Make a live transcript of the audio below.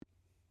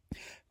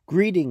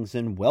Greetings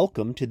and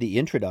welcome to the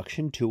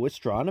Introduction to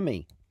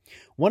Astronomy.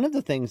 One of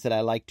the things that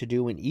I like to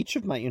do in each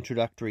of my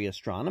introductory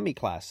astronomy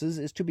classes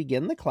is to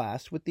begin the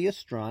class with the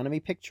astronomy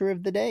picture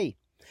of the day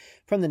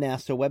from the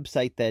NASA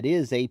website, that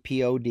is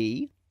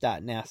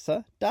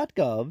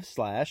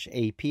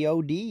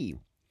apod.nasa.gov/apod.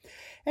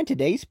 And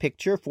today's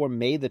picture for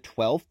May the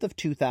 12th of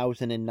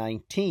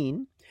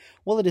 2019,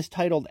 well, it is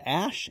titled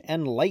Ash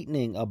and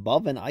Lightning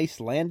Above an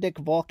Icelandic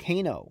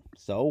Volcano.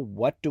 So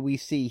what do we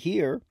see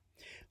here?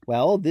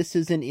 Well, this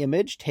is an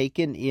image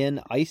taken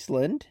in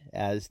Iceland,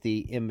 as the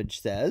image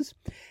says,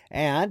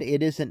 and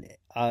it is an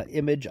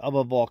image of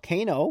a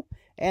volcano,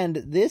 and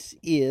this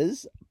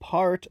is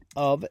part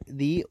of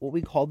what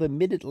we call the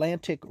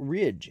Mid-Atlantic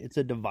Ridge. It's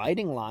a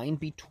dividing line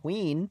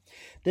between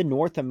the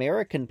North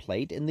American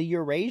plate and the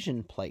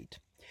Eurasian plate.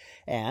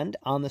 And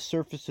on the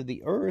surface of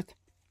the Earth,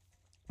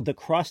 the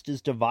crust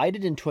is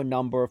divided into a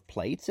number of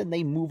plates, and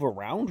they move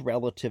around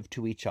relative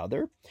to each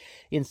other.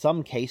 In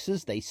some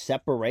cases, they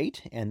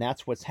separate, and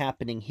that's what's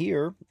happening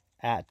here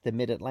at the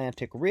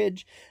Mid-Atlantic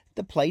Ridge.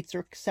 The plates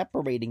are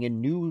separating,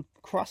 and new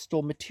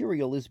crustal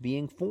material is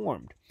being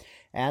formed,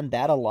 and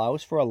that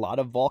allows for a lot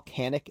of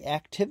volcanic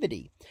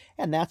activity.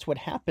 And that's what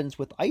happens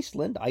with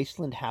Iceland.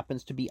 Iceland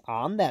happens to be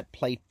on that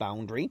plate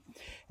boundary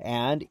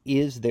and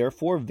is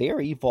therefore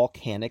very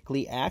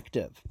volcanically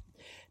active.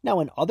 Now,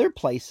 in other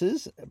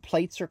places,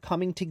 plates are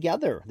coming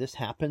together. This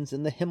happens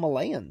in the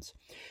Himalayas.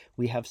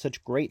 We have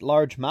such great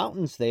large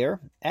mountains there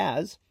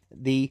as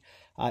the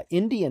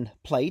Indian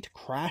plate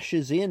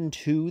crashes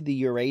into the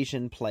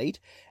Eurasian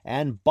plate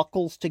and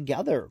buckles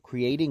together,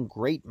 creating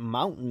great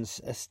mountains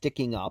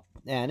sticking up,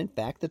 and in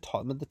fact,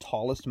 some of the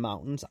tallest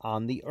mountains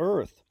on the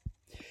Earth.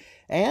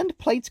 And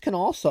plates can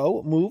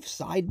also move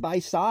side by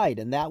side,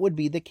 and that would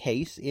be the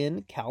case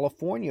in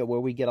California, where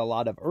we get a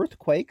lot of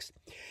earthquakes,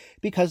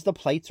 because the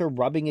plates are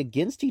rubbing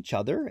against each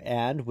other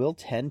and will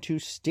tend to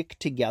stick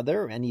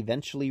together and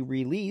eventually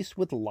release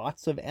with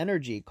lots of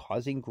energy,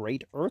 causing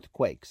great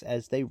earthquakes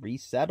as they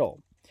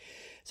resettle.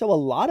 So a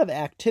lot of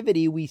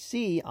activity we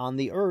see on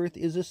the Earth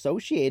is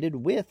associated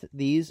with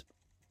these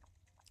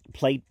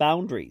plate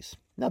boundaries.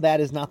 Now, that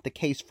is not the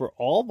case for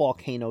all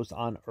volcanoes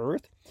on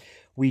Earth.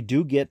 We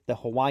do get the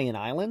Hawaiian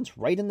Islands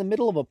right in the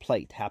middle of a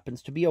plate.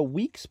 Happens to be a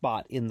weak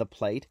spot in the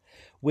plate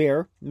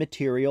where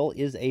material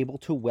is able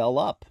to well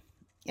up.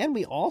 And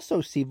we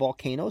also see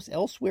volcanoes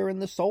elsewhere in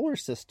the solar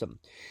system.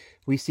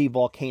 We see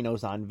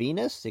volcanoes on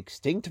Venus,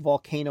 extinct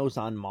volcanoes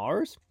on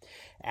Mars,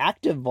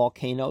 active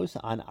volcanoes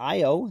on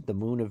Io, the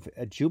moon of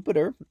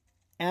Jupiter,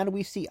 and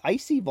we see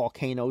icy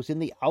volcanoes in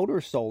the outer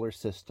solar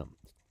system.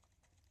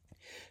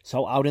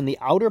 So out in the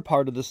outer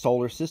part of the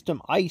solar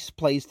system, ice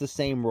plays the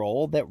same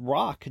role that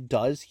rock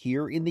does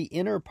here in the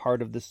inner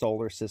part of the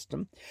solar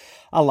system,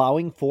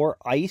 allowing for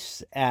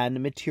ice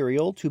and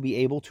material to be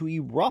able to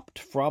erupt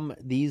from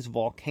these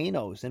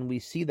volcanoes. And we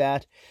see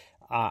that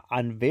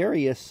on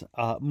various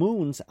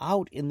moons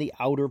out in the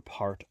outer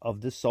part of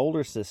the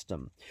solar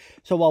system.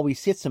 So while we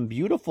see some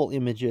beautiful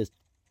images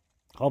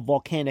of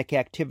volcanic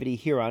activity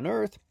here on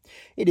Earth,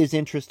 it is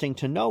interesting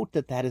to note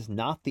that that is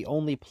not the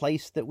only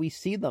place that we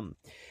see them.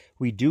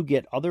 We do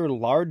get other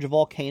large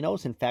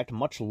volcanoes, in fact,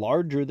 much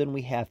larger than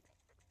we have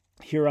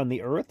here on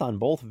the Earth on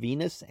both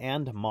Venus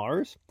and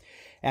Mars.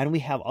 And we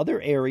have other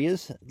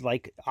areas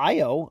like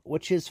Io,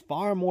 which is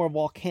far more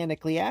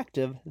volcanically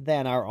active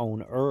than our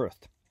own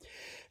Earth.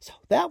 So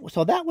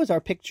that was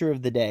our picture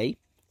of the day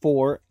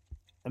for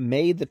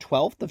May the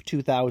 12th of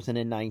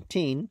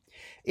 2019.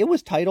 It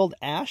was titled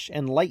Ash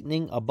and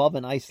Lightning Above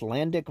an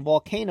Icelandic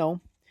Volcano.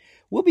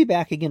 We'll be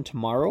back again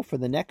tomorrow for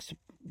the next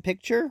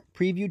picture,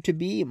 previewed to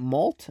be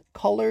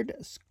malt-colored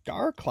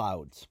star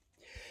clouds.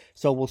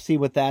 So we'll see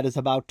what that is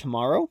about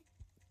tomorrow.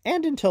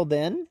 And until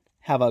then,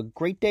 have a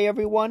great day,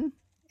 everyone,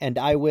 and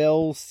I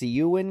will see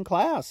you in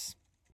class.